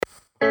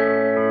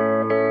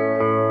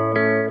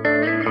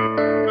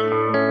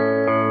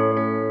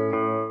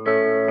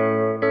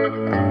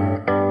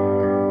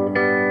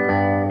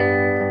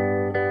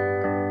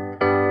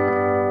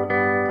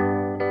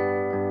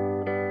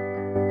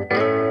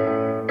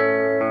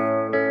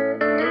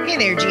Hey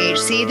there,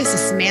 GHC. This is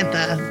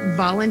Samantha,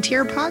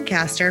 volunteer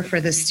podcaster for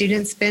the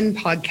Student Spin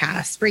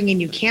podcast, bringing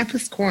you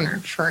Campus Corner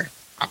for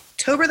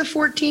October the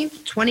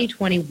 14th,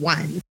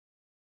 2021.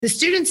 The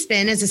Student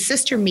Spin is a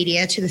sister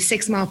media to the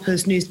 6 Mile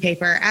Post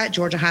newspaper at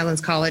Georgia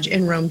Highlands College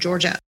in Rome,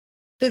 Georgia.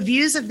 The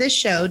views of this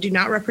show do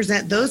not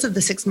represent those of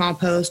the 6 Mile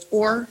Post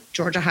or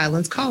Georgia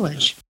Highlands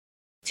College.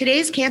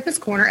 Today's Campus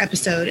Corner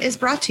episode is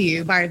brought to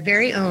you by our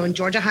very own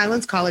Georgia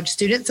Highlands College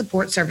Student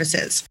Support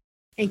Services.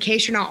 In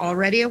case you're not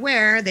already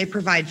aware, they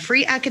provide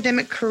free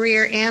academic,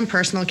 career, and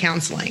personal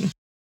counseling.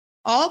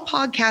 All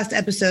podcast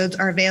episodes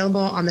are available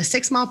on the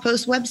 6 Mile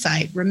Post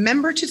website.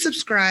 Remember to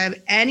subscribe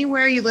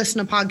anywhere you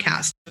listen to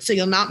podcasts so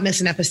you'll not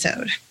miss an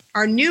episode.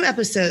 Our new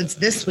episodes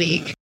this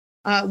week,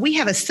 we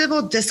have a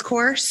civil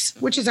discourse,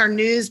 which is our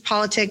news,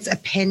 politics,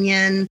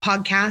 opinion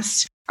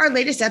podcast. Our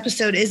latest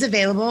episode is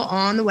available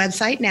on the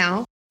website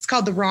now. It's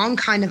called The Wrong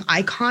Kind of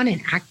Icon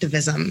and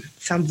Activism.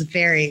 Sounds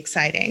very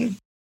exciting.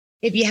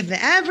 If you have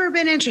ever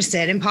been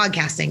interested in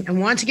podcasting and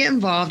want to get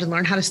involved and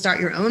learn how to start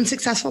your own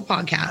successful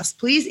podcast,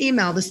 please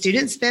email the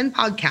Student Spin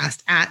podcast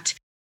at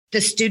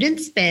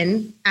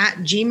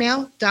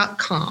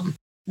thestudentspin@gmail.com.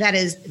 That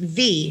is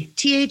the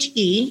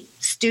student,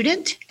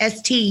 STUDENT,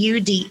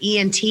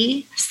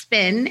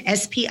 spin,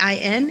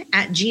 SPIN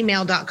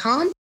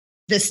 @gmail.com.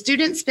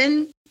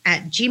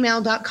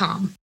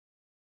 thestudentspin@gmail.com.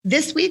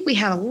 This week, we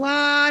have a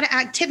lot of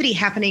activity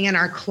happening in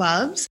our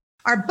clubs.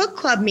 Our book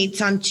club meets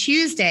on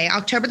Tuesday,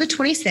 October the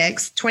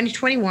 26th,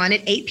 2021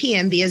 at 8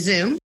 p.m. via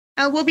Zoom.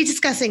 We'll be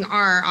discussing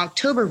our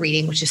October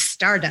reading, which is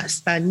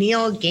Stardust by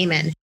Neil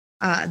Gaiman.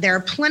 There are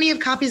plenty of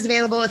copies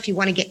available if you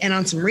want to get in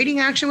on some reading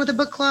action with the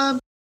book club.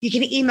 You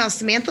can email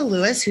Samantha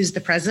Lewis, who's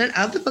the president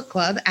of the book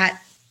club,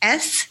 at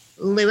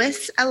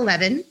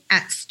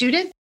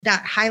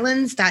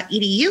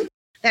slewis11@student.highlands.edu.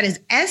 That is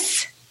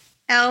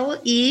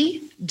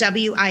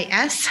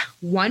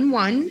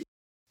SLEWIS11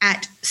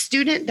 at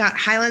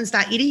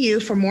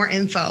student.highlands.edu for more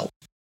info.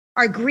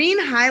 Our Green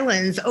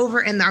Highlands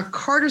over in our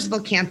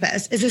Cartersville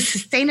campus is a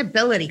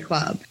sustainability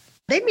club.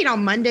 They meet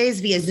on Mondays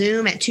via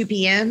Zoom at 2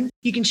 p.m.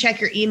 You can check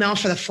your email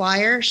for the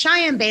flyer.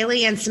 Cheyenne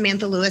Bailey and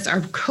Samantha Lewis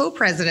are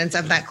co-presidents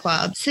of that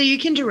club. So you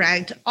can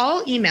direct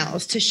all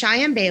emails to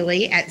Cheyenne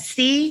Bailey at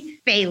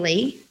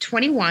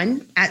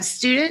cbailey21 at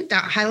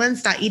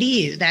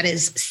student.highlands.edu. That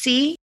is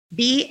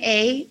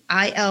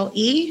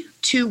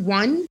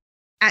CBAILE21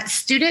 at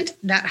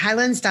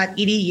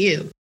student.highlands.edu.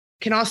 You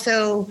can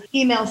also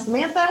email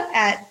Samantha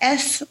at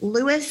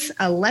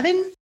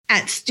slewis11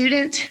 at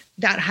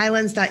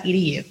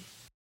student.highlands.edu.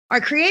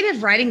 Our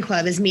Creative Writing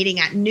Club is meeting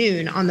at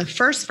noon on the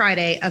first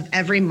Friday of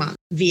every month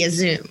via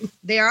Zoom.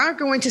 They are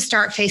going to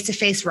start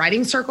face-to-face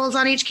writing circles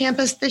on each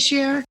campus this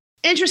year.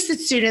 Interested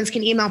students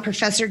can email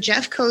Professor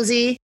Jeff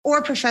Cozy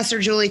or Professor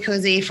Julie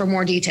Cozy for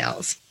more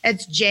details.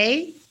 It's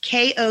JKOZEE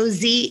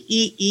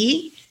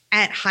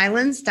at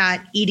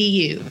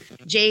highlands.edu.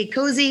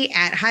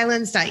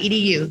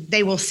 jcozy@highlands.edu.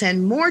 They will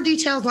send more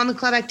details on the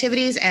club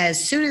activities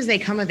as soon as they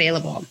come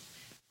available.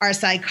 Our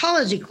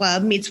Psychology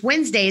Club meets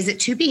Wednesdays at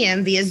 2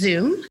 p.m. via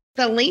Zoom.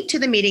 The link to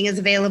the meeting is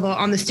available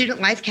on the student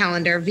life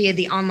calendar via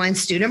the online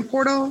student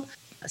portal.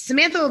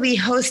 Samantha will be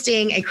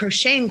hosting a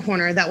crocheting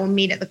corner that will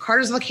meet at the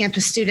Cartersville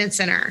Campus Student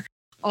Center.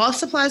 All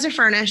supplies are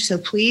furnished, so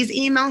please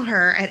email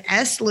her at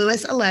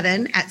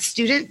slewis11 at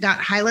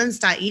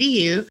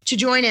student.highlands.edu to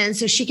join in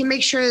so she can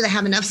make sure they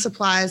have enough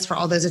supplies for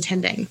all those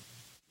attending.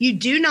 You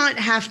do not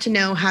have to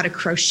know how to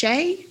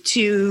crochet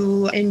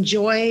to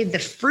enjoy the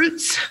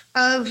fruits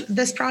of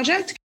this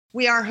project.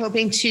 We are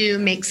hoping to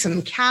make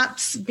some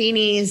caps,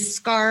 beanies,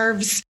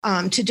 scarves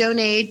to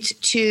donate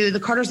to the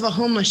Cartersville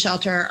Homeless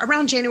Shelter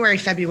around January,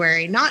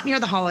 February, not near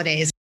the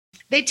holidays.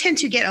 They tend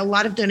to get a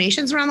lot of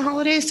donations around the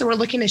holidays, so we're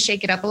looking to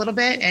shake it up a little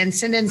bit and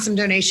send in some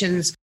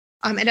donations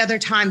at other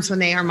times when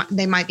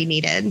they might be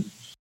needed.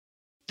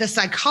 The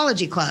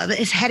Psychology Club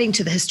is heading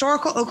to the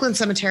historical Oakland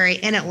Cemetery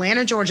in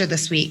Atlanta, Georgia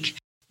this week,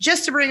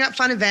 just to bring up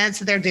fun events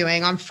that they're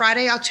doing on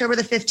Friday, October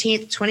the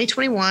 15th,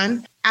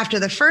 2021. After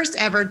the first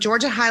ever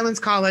Georgia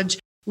Highlands College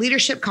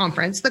Leadership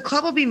Conference, the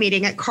club will be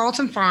meeting at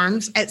Carlton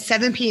Farms at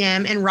 7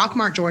 p.m. in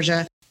Rockmart,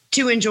 Georgia,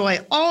 to enjoy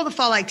all the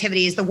fall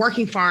activities the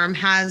Working Farm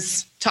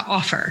has to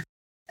offer,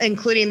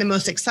 including the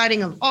most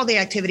exciting of all the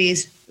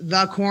activities,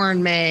 the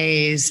corn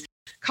maze.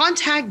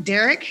 Contact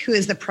Derek, who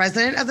is the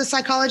president of the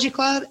Psychology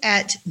Club,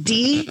 at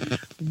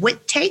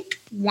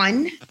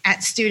dwhittake1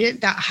 at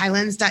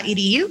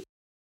student.highlands.edu.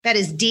 That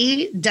is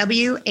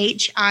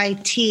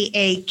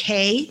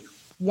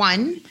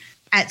DWHITAK1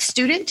 at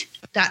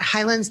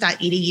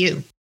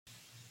student.highlands.edu.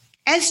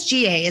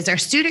 SGA is our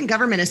Student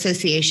Government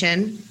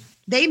Association.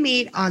 They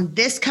meet on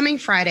this coming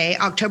Friday,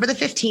 October the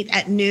 15th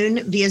at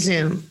noon via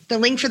Zoom. The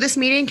link for this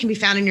meeting can be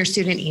found in your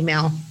student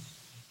email.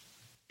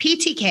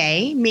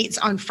 PTK meets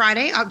on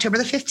Friday, October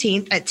the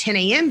 15th at 10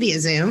 a.m.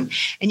 via Zoom,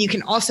 and you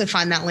can also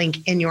find that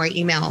link in your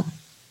email.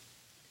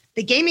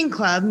 The Gaming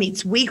Club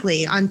meets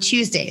weekly on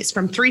Tuesdays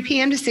from 3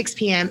 p.m. to 6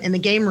 p.m. in the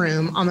game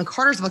room on the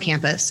Cartersville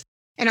campus,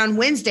 and on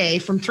Wednesday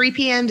from 3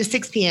 p.m. to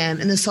 6 p.m.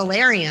 in the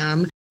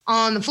Solarium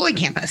on the Floyd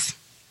campus.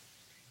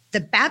 The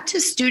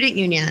Baptist Student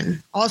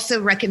Union,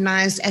 also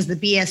recognized as the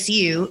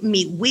BSU,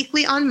 meet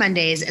weekly on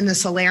Mondays in the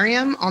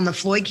Solarium on the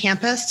Floyd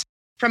campus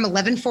from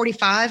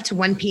 11:45 to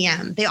 1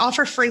 p.m. They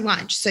offer free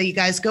lunch, so you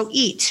guys go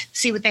eat,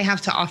 see what they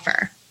have to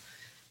offer.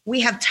 We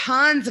have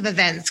tons of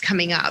events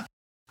coming up.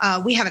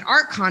 We have an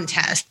art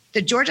contest.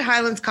 The Georgia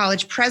Highlands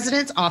College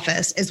President's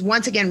Office is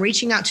once again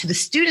reaching out to the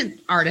student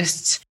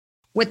artists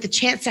with the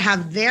chance to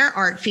have their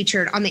art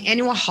featured on the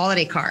annual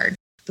holiday card.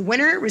 The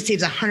winner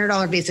receives a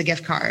 $100 Visa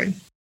gift card.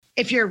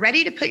 If you're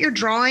ready to put your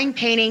drawing,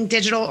 painting,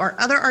 digital, or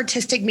other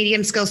artistic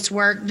medium skills to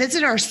work,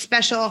 visit our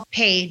special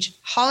page,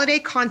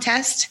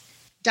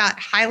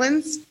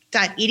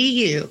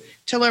 holidaycontest.highlands.edu,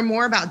 to learn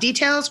more about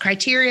details,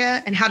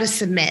 criteria, and how to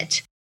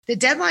submit. The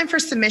deadline for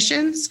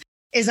submissions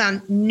is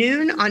on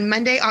noon on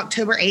Monday,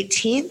 October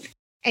 18th,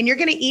 and you're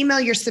going to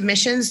email your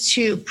submissions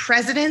to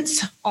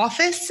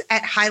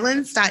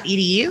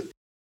presidentsoffice@highlands.edu.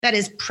 That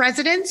is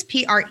Presidents,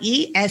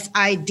 Presidents,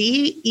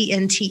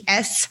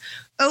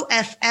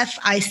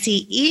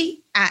 OFFICE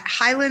at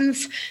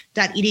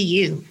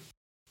highlands.edu.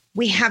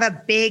 We have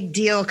a big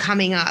deal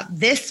coming up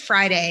this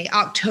Friday,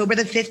 October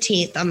the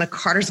 15th on the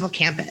Cartersville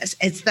campus.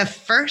 It's the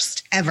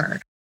first ever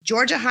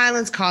Georgia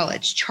Highlands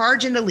College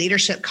Charge into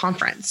Leadership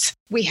Conference.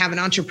 We have an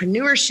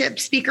entrepreneurship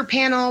speaker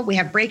panel. We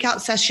have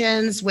breakout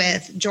sessions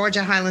with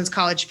Georgia Highlands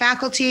College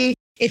faculty.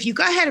 If you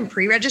go ahead and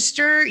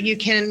pre-register, you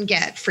can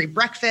get free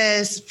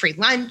breakfast, free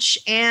lunch,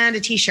 and a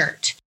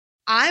t-shirt.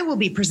 I will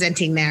be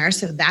presenting there,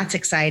 so that's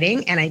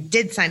exciting. And I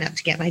did sign up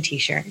to get my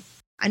t-shirt.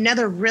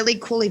 Another really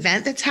cool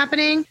event that's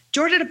happening,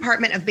 Georgia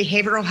Department of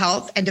Behavioral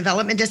Health and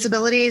Development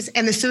Disabilities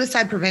and the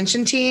Suicide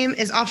Prevention Team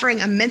is offering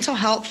a mental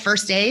health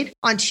first aid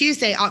on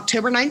Tuesday,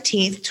 October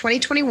 19th,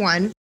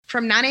 2021,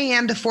 from 9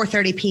 a.m. to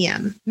 4:30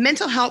 p.m.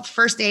 Mental health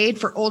first aid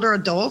for older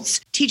adults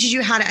teaches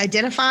you how to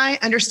identify,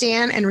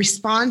 understand, and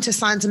respond to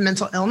signs of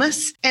mental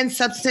illness and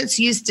substance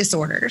use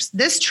disorders.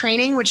 This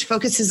training, which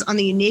focuses on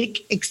the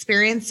unique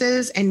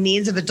experiences and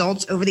needs of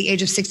adults over the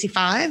age of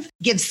 65,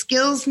 gives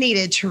skills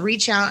needed to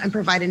reach out and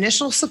provide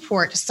initial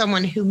support to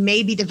someone who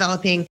may be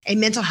developing a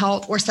mental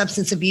health or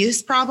substance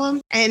abuse problem,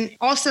 and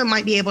also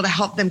might be able to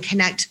help them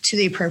connect to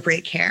the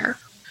appropriate care.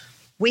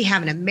 We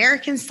have an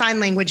American Sign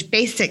Language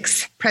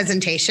Basics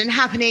presentation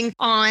happening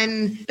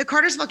on the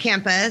Cartersville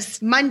campus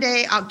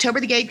Monday, October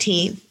the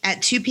 18th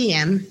at 2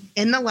 p.m.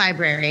 in the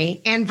library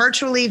and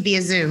virtually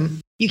via Zoom.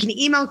 You can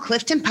email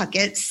Clifton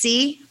Puckett,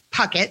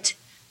 cpuckett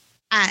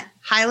at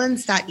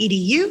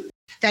highlands.edu.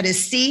 That is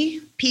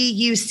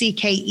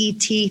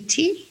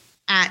CPUCKETT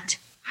at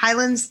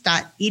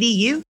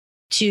highlands.edu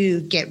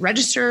to get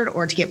registered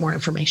or to get more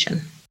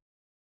information.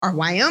 Our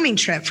Wyoming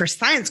trip for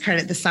science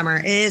credit this summer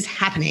is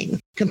happening.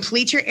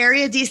 Complete your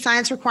Area D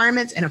science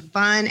requirements in a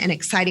fun and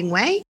exciting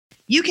way.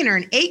 You can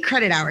earn 8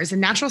 credit hours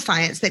in natural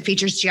science that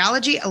features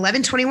Geology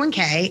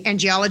 1121K and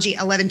Geology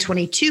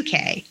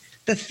 1122K.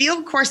 The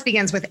field course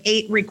begins with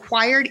 8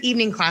 required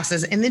evening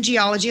classes in the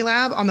geology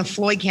lab on the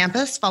Floyd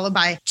campus, followed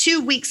by 2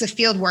 weeks of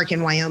field work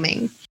in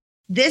Wyoming.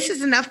 This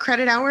is enough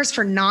credit hours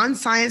for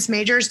non-science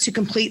majors to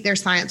complete their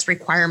science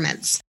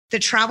requirements. The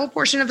travel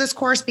portion of this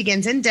course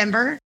begins in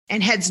Denver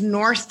and heads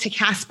north to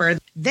Casper,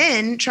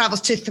 then travels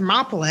to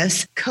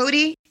Thermopolis,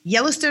 Cody,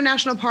 Yellowstone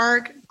National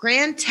Park,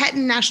 Grand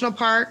Teton National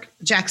Park,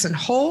 Jackson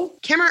Hole,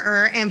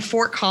 Kemmerer, and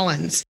Fort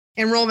Collins.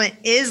 Enrollment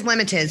is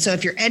limited, so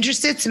if you're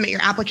interested, submit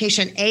your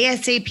application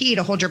ASAP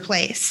to hold your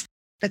place.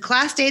 The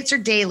class dates are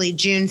daily,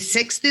 June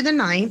 6th through the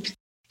 9th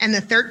and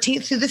the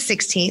 13th through the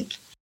 16th.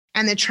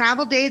 And the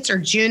travel dates are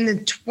June the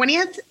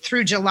 20th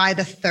through July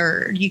the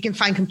 3rd. You can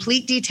find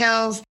complete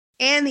details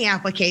and the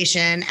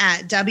application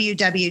at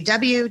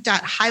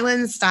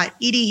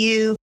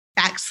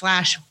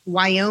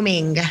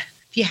www.highlands.edu/Wyoming.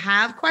 If you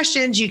have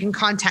questions, you can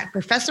contact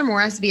Professor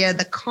Morris via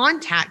the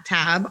contact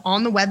tab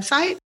on the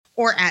website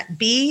or at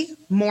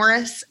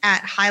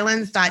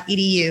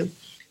bmorris@highlands.edu.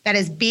 That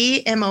is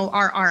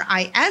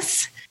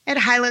BMORRIS at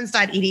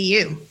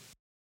highlands.edu.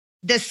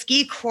 The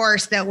ski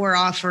course that we're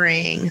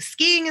offering,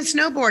 skiing and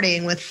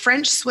snowboarding with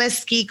French Swiss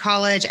Ski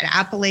College at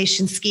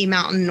Appalachian Ski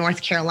Mountain,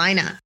 North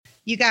Carolina.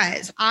 You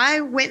guys,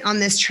 I went on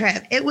this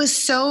trip. It was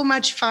so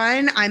much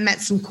fun. I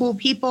met some cool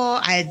people.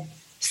 I had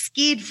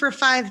skied for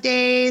 5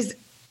 days.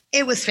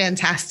 It was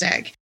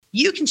fantastic.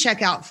 You can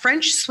check out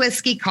French Swiss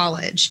Ski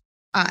College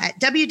at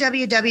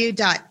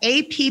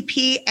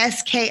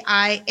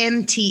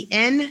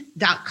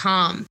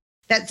www.appskimtn.com.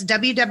 That's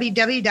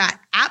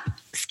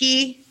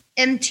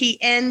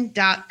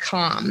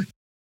www.appskimtn.com.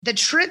 The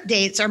trip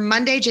dates are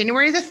Monday,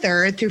 January the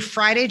 3rd through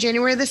Friday,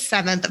 January the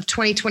 7th of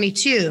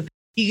 2022.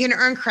 You can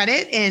earn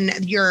credit in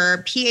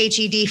your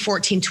PHED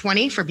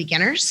 1420 for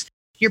beginners,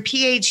 your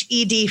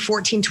PHED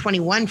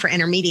 1421 for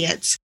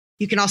intermediates.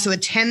 You can also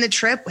attend the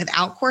trip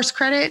without course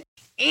credit,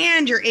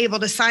 and you're able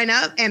to sign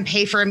up and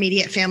pay for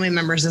immediate family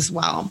members as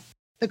well.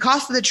 The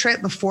cost of the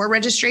trip before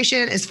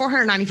registration is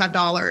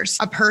 $495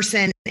 a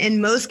person in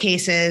most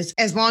cases,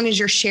 as long as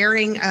you're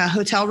sharing a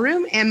hotel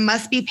room, and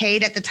must be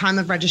paid at the time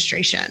of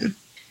registration.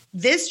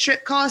 This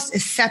trip cost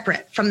is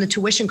separate from the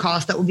tuition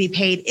cost that will be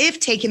paid if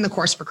taking the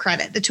course for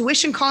credit. The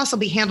tuition cost will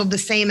be handled the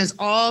same as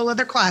all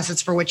other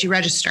classes for which you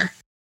register.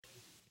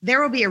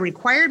 There will be a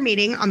required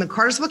meeting on the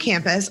Cartersville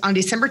campus on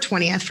December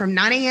 20th from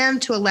 9 a.m.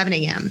 to 11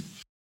 a.m.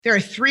 There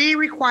are 3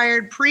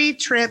 required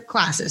pre-trip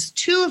classes,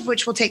 2 of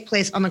which will take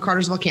place on the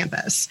Cartersville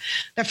campus.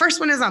 The first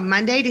one is on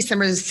Monday,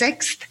 December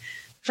 6th,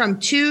 from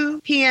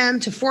 2 p.m.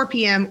 to 4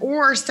 p.m.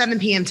 or 7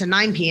 p.m. to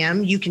 9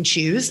 p.m. You can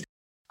choose.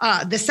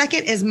 The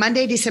second is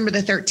Monday, December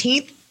the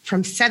 13th,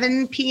 from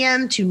 7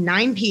 p.m. to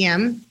 9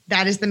 p.m.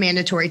 That is the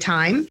mandatory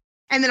time.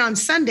 And then on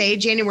Sunday,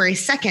 January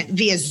 2nd,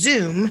 via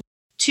Zoom,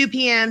 2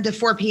 p.m. to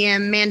 4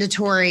 p.m.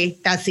 mandatory.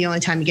 That's the only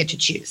time you get to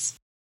choose.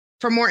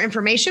 For more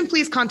information,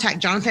 please contact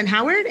Jonathan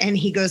Howard, and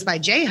he goes by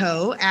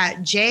JHO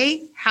at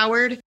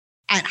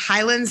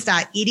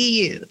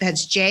jhoward@highlands.edu.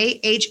 That's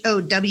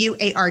JHOWARD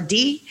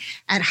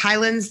at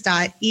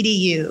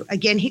highlands.edu.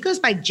 Again, he goes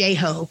by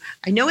JHO.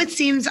 I know it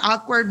seems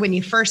awkward when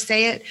you first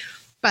say it,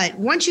 but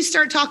once you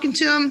start talking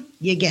to him,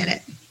 you get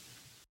it.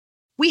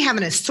 We have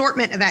an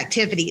assortment of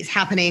activities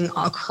happening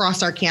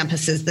across our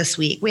campuses this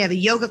week. We have a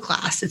yoga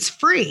class. It's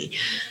free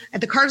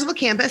at the Cartersville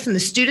campus in the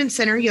Student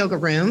Center Yoga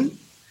Room.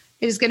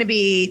 It is going to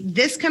be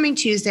this coming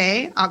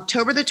Tuesday,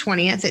 October the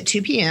 20th at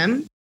 2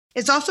 p.m.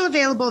 It's also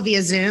available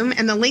via Zoom,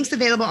 and the link's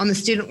available on the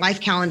student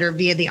life calendar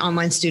via the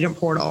online student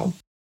portal.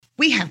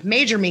 We have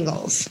major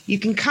mingles. You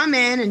can come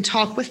in and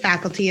talk with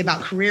faculty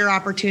about career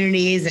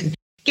opportunities and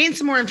gain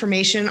some more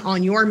information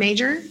on your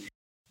major.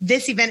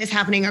 This event is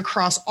happening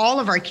across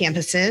all of our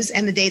campuses,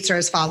 and the dates are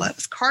as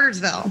follows.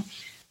 Cartersville,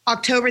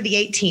 October the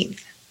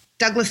 18th.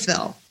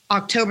 Douglasville,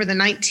 October the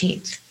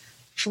 19th.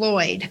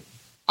 Floyd,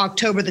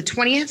 October the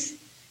 20th.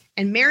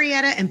 And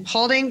Marietta and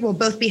Paulding will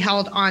both be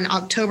held on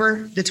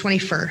October the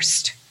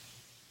 21st.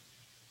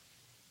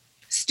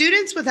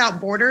 Students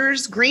Without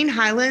Borders, Green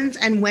Highlands,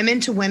 and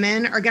Women to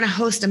Women are going to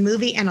host a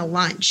movie and a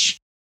lunch.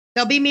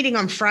 They'll be meeting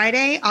on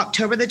Friday,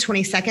 October the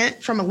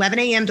 22nd from 11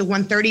 a.m. to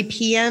 1:30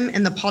 p.m.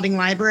 in the Paulding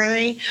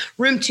Library,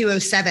 room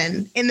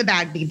 207 in the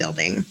Bagby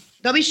building.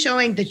 They'll be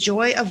showing The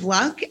Joy of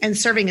Luck and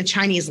serving a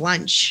Chinese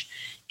lunch.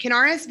 Can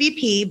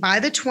RSVP by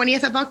the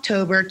 20th of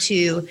October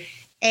to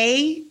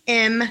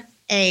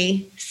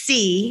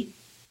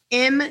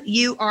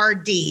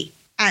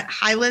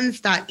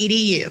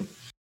amacmurd@highlands.edu.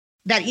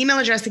 That email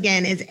address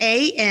again is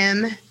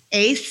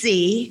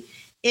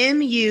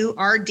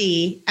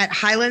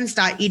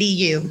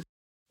amacmurd@highlands.edu.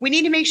 We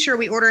need to make sure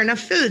we order enough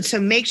food, so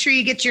make sure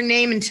you get your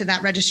name into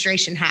that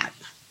registration hat.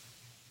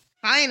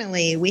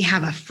 Finally, we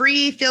have a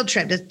free field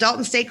trip to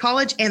Dalton State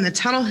College and the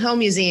Tunnel Hill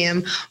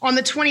Museum on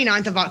the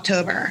 29th of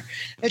October.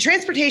 The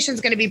transportation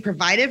is going to be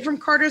provided from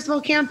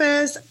Cartersville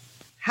campus.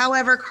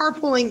 However,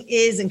 carpooling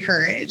is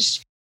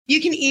encouraged.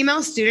 You can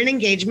email student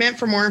engagement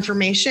for more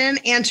information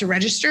and to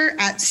register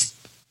at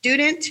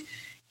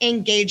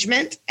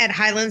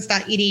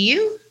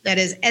studentengagement@highlands.edu. That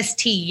is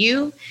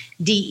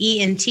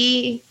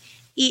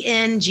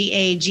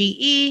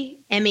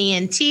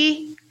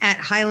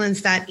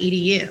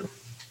studentengagement@highlands.edu.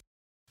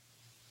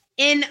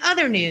 In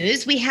other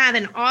news, we have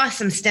an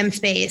awesome STEM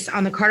space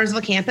on the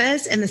Cartersville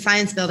campus in the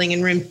Science Building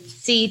in room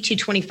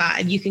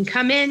C225. You can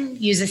come in,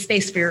 use a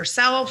space for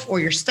yourself or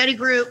your study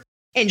group,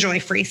 enjoy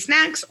free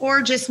snacks,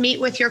 or just meet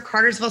with your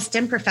Cartersville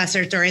STEM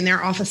professors during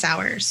their office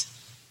hours.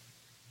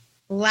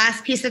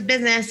 Last piece of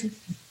business,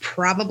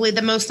 probably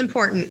the most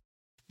important.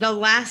 The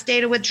last day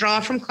to withdraw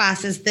from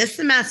classes this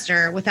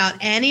semester without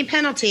any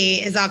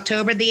penalty is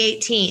October the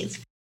 18th.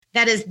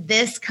 That is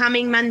this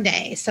coming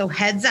Monday. So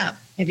heads up,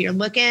 if you're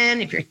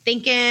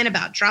thinking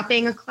about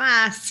dropping a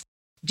class,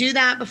 do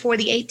that before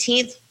the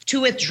 18th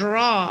to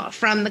withdraw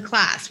from the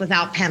class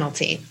without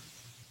penalty.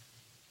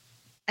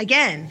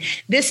 Again,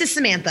 this is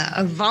Samantha,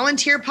 a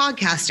volunteer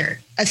podcaster,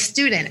 a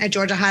student at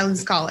Georgia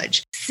Highlands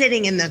College,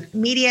 sitting in the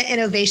Media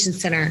Innovation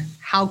Center.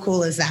 How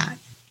cool is that?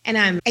 And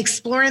I'm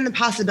exploring the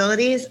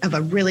possibilities of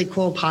a really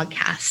cool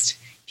podcast.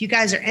 If you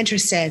guys are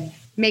interested,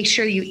 make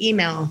sure you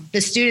email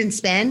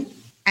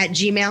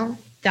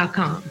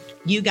thestudentspin@gmail.com.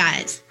 You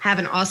guys have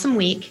an awesome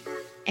week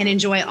and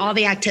enjoy all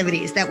the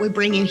activities that we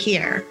bring you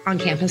here on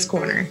Campus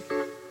Corner.